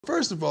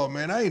First of all,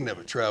 man, I ain't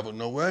never traveled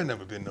nowhere. I ain't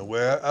never been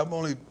nowhere. I've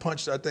only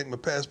punched, I think, my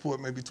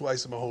passport maybe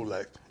twice in my whole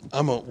life.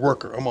 I'm a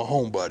worker. I'm a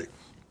homebody.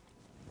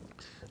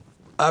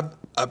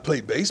 I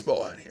played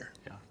baseball out here.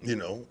 Yeah. You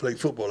know, played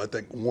football, I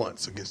think,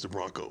 once against the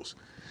Broncos.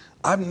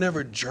 I've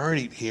never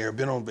journeyed here,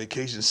 been on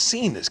vacation,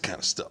 seen this kind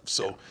of stuff.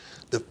 So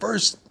the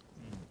first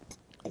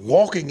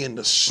walking in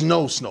the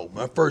snow,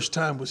 my first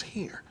time was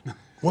here.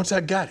 Once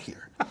I got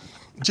here,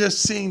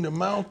 just seeing the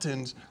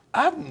mountains,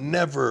 I've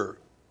never.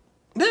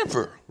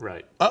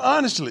 Right.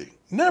 Honestly,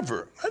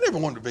 never. I never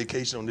wanted to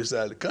vacation on this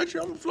side of the country.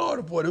 I'm a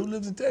Florida boy who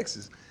lives in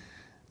Texas.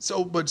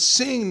 So, but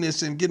seeing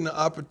this and getting the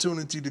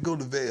opportunity to go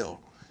to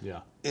Vail, Yeah.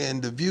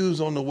 and the views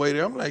on the way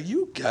there, I'm like,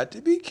 you got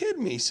to be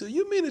kidding me. So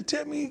you mean to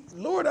tell me,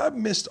 Lord, I've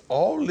missed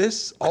all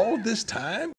this time?